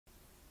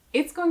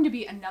It's going to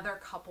be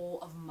another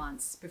couple of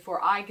months before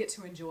I get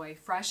to enjoy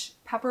fresh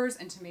peppers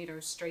and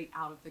tomatoes straight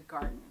out of the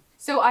garden.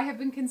 So I have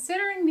been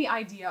considering the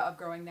idea of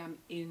growing them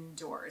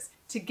indoors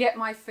to get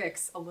my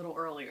fix a little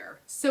earlier.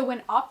 So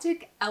when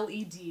Optic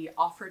LED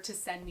offered to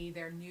send me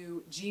their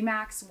new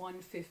GMax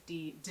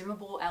 150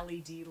 dimmable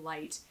LED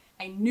light,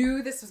 I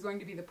knew this was going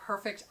to be the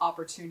perfect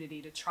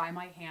opportunity to try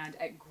my hand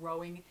at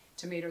growing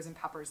tomatoes and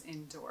peppers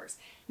indoors.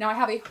 Now I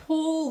have a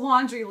whole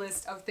laundry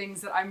list of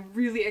things that I'm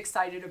really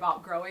excited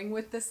about growing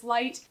with this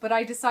light, but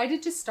I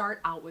decided to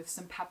start out with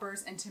some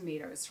peppers and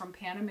tomatoes from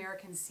Pan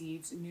American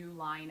Seeds' new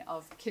line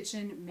of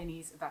Kitchen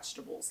Minis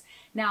vegetables.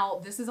 Now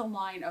this is a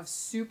line of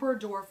super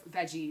dwarf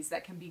veggies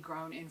that can be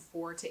grown in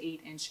 4 to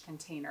 8 inch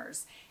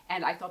containers,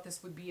 and I thought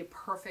this would be a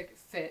perfect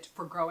fit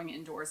for growing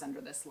indoors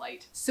under this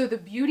light. So the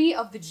beauty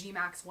of the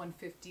GMax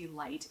 150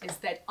 light is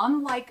that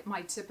unlike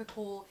my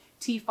typical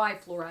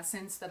T5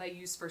 fluorescents that I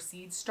use for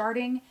seed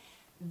starting,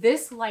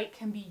 this light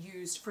can be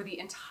used for the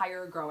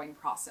entire growing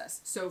process.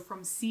 So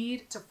from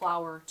seed to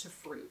flower to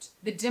fruit.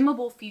 The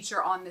dimmable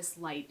feature on this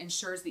light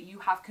ensures that you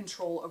have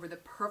control over the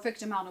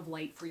perfect amount of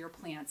light for your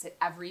plants at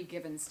every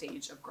given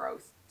stage of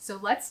growth. So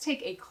let's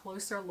take a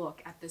closer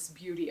look at this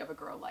beauty of a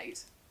grow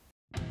light.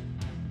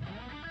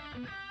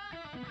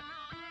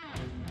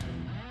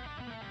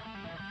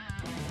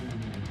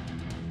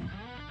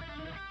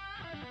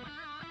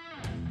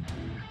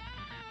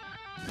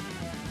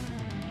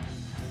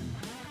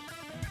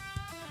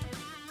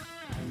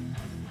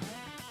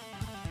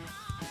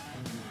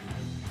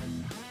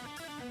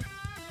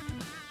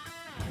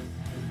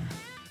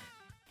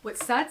 What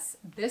sets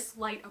this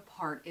light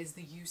apart is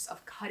the use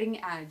of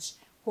cutting-edge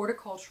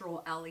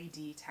horticultural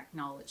LED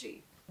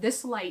technology.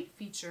 This light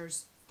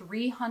features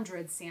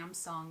 300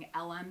 Samsung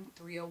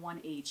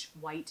LM301H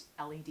white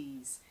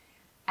LEDs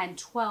and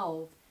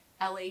 12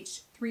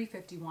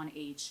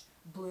 LH351H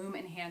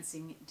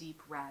bloom-enhancing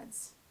deep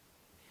reds.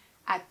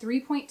 At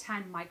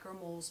 3.10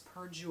 micromoles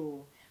per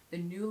joule, the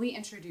newly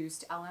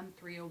introduced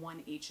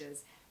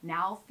LM301Hs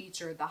now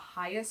feature the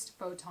highest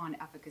photon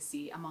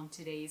efficacy among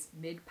today's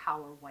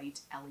mid-power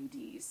white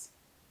LEDs.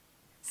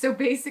 So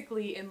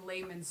basically, in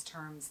layman's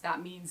terms,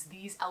 that means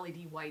these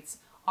LED whites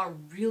are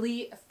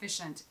really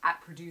efficient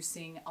at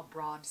producing a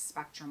broad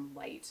spectrum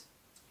light.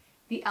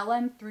 The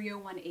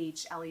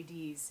LM301H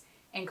LEDs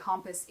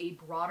encompass a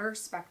broader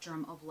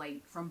spectrum of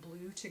light from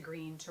blue to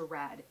green to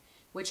red,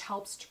 which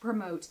helps to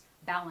promote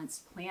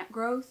balanced plant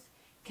growth,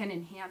 can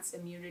enhance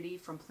immunity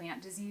from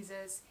plant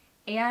diseases,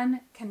 and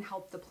can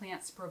help the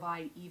plants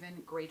provide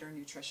even greater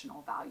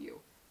nutritional value.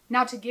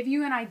 Now, to give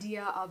you an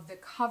idea of the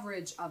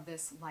coverage of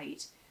this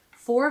light,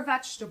 for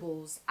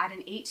vegetables at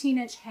an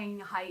 18-inch hanging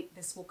height,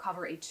 this will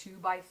cover a 2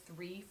 by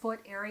 3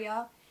 foot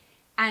area,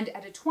 and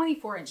at a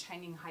 24-inch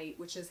hanging height,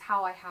 which is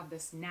how I have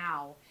this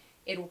now,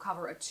 it will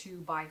cover a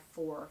 2 by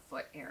 4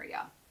 foot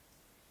area.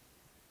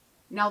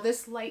 Now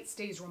this light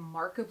stays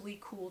remarkably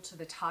cool to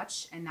the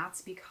touch, and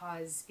that's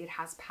because it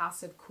has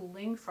passive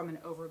cooling from an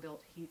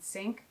overbuilt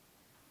heatsink.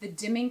 The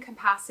dimming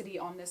capacity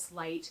on this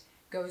light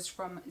goes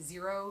from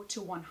 0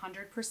 to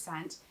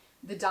 100%.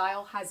 The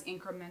dial has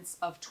increments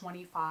of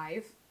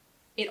 25.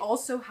 It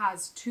also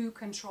has 2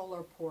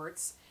 controller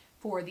ports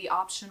for the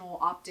optional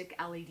Optic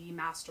LED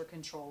master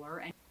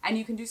controller. And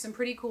you can do some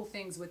pretty cool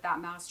things with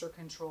that master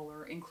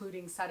controller,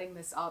 including setting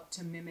this up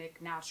to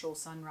mimic natural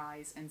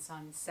sunrise and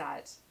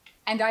sunset.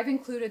 And I've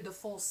included the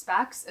full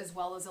specs as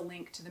well as a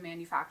link to the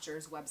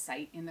manufacturer's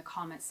website in the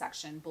comment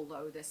section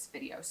below this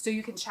video, so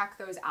you can check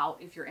those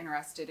out if you're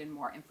interested in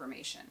more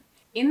information.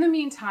 In the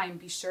meantime,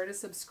 be sure to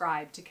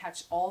subscribe to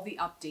catch all the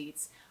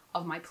updates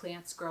of my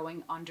plants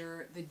growing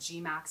under the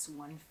GMax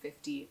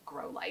 150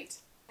 grow light.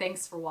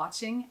 Thanks for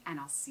watching, and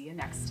I'll see you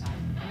next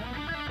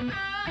time.